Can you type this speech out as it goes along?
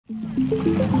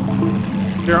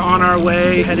We're on our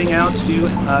way heading out to do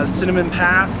Cinnamon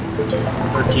Pass.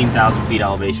 13,000 feet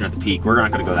elevation at the peak. We're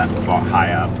not going to go that far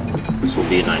high up. This will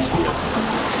be a nice view.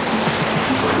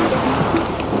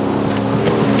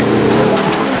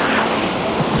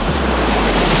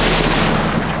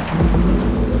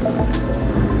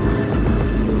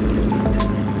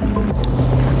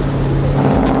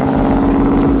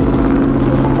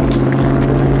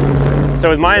 So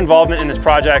with my involvement in this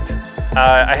project,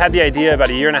 I had the idea about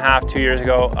 1.5 to 2 years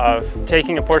ago of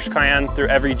taking a Porsche Cayenne through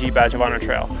every Jeep Badge of Honor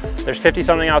trail. There's 50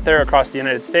 something out there across the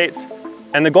United States,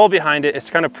 and the goal behind it is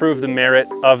to kind of prove the merit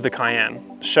of the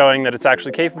Cayenne, showing that it's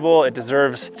actually capable, it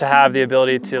deserves to have the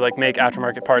ability to make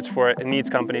aftermarket parts for it. It needs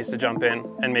companies to jump in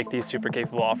and make these super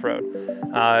capable off-road.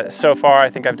 So far, I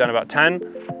think I've done about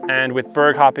 10. And with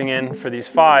Berg hopping in for these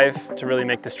 5 to really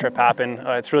make this trip happen,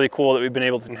 it's really cool that we've been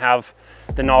able to have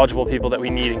the knowledgeable people that we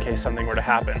need in case something were to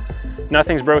happen.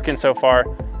 Nothing's broken so far,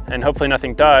 and hopefully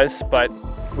nothing does, but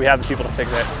we have the people to fix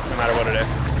it, no matter what it is.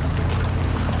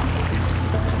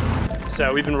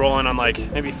 So we've been rolling on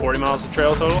maybe 40 miles of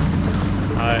trail total.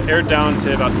 Aired down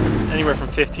to about anywhere from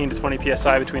 15 to 20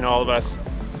 PSI between all of us.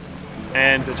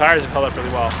 And the tires have held up really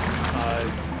well.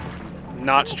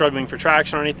 Not struggling for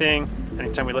traction or anything.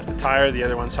 Anytime we lift a tire, the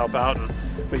other ones help out and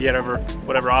we get over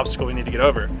whatever obstacle we need to get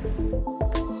over.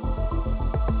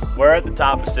 We're at the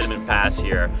top of Cinnamon Pass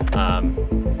here.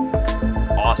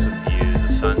 Awesome views,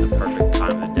 the sun's the perfect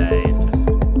time of the day.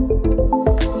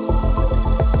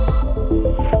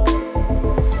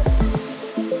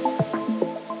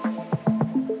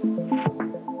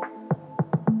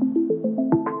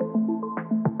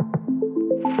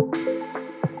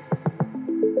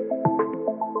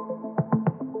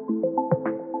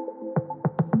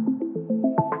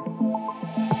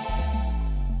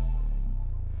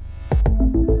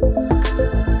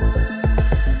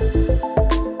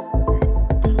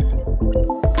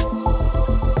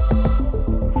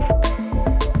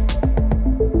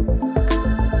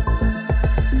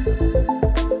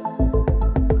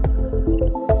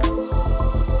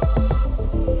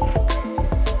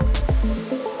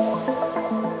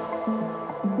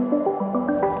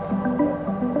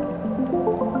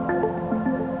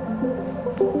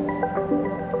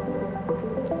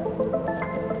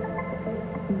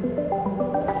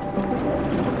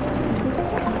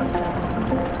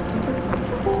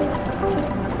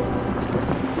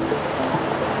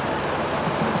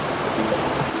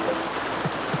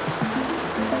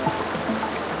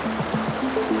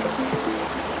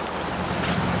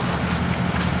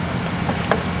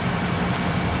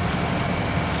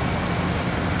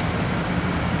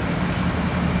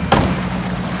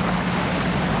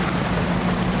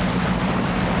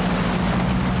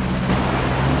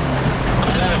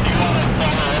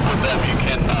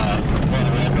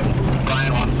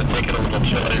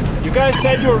 You guys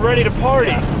said you were ready to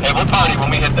party. Hey, we'll party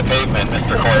when we hit the pavement,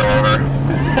 Mr. Coilover.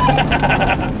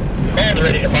 Man's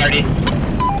ready to party.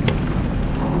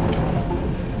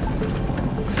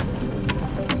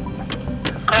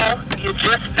 Carl, you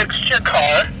just fixed your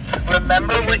car.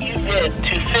 Remember what you did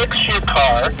to fix your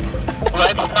car.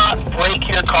 Let's not break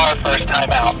your car first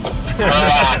time out.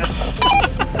 Relax.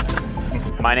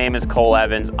 My name is Cole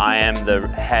Evans. I am the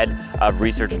head of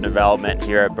research and development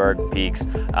here at Berg Peaks.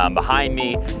 Behind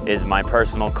me is my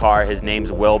personal car. His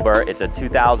name's Wilbur. It's a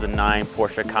 2009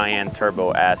 Porsche Cayenne Turbo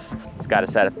S. It's got a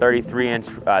set of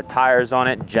 33-inch tires on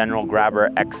it, General Grabber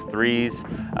X3s.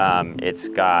 It's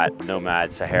got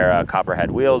Nomad Sahara Copperhead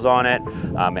wheels on it.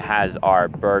 It has our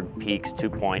Berg Peaks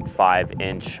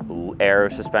 2.5-inch aero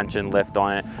suspension lift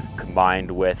on it,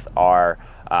 combined with our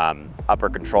upper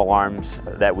control arms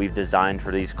that we've designed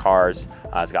for these cars.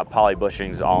 It's got poly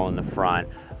bushings all in the front,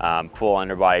 full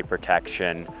underbody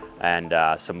protection, and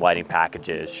some lighting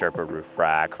packages, Sherpa roof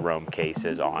rack, Rome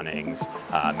cases, awnings,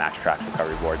 max trax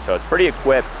recovery board. So it's pretty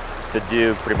equipped to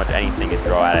do pretty much anything you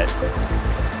throw at it.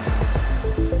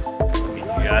 We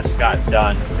just got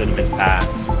done Cinnamon Pass.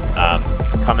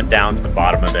 Coming down to the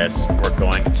bottom of this, we're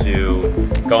going to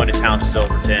go into town to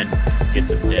Silverton, get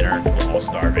some dinner. We're all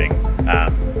starving.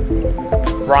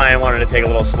 Brian wanted to take a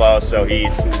little slow, so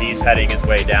he's heading his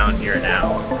way down here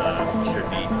now. Should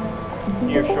be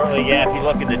here shortly. Yeah, if you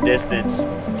look in the distance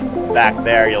back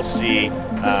there, you'll see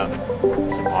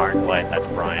some orange light. That's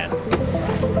Brian.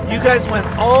 You guys went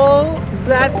all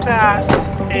that fast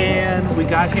and we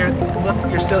got here. Look,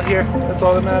 you're still here. That's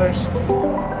all that matters.